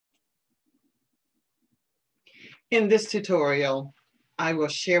In this tutorial, I will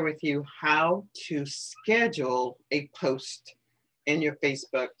share with you how to schedule a post in your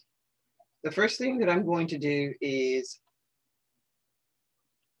Facebook. The first thing that I'm going to do is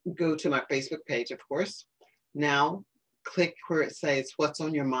go to my Facebook page, of course. Now, click where it says, what's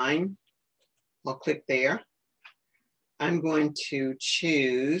on your mind? I'll click there. I'm going to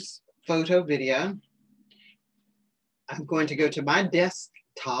choose photo video. I'm going to go to my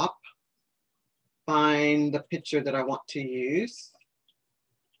desktop, find the picture that I want to use.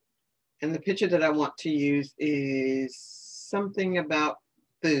 And the picture that I want to use is something about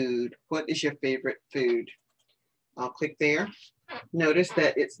food. What is your favorite food? I'll click there. Notice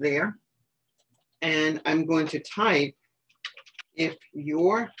that it's there. And I'm going to type, if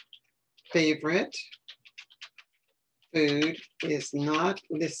your favorite food is not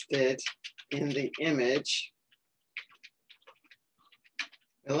listed in the image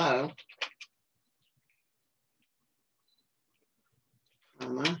below,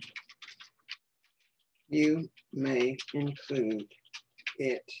 you may include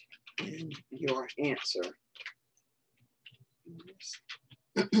it in your answer.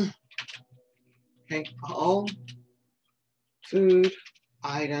 Okay, all food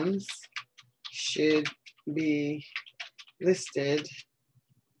items should be listed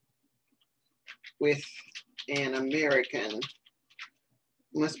with an American,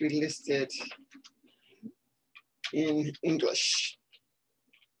 must be listed in English.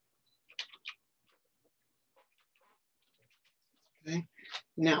 Okay,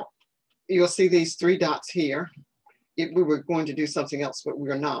 now you'll see these three dots here. If we were going to do something else, but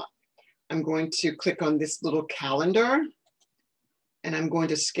we're not. I'm going to click on this little calendar and I'm going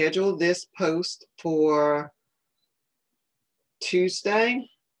to schedule this post for Tuesday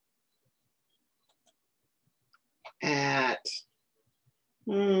at,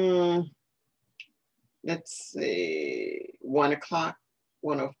 let's see, 1 o'clock,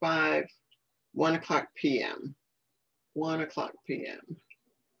 1:05, 1 o'clock p.m. 1 o'clock p.m.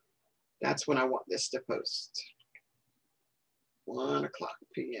 That's when I want this to post. 1 o'clock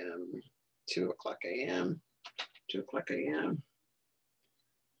p.m., 2 o'clock a.m., 2 o'clock a.m.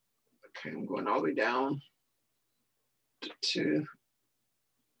 Okay, I'm going all the way down to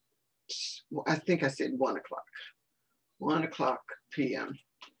I think I said 1 o'clock. 1 o'clock p.m.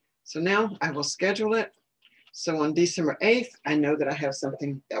 So now I will schedule it. So on December 8th, I know that I have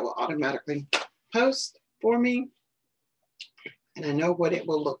something that will automatically post for me. And I know what it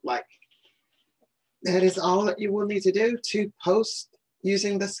will look like. That is all that you will need to do to post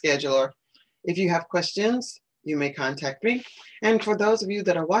using the scheduler. If you have questions, you may contact me. And for those of you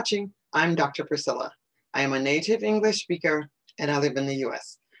that are watching, I'm Dr. Priscilla. I am a native English speaker and I live in the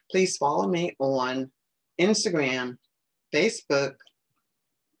US. Please follow me on Instagram, Facebook,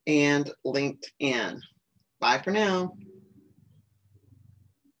 and LinkedIn. Bye for now.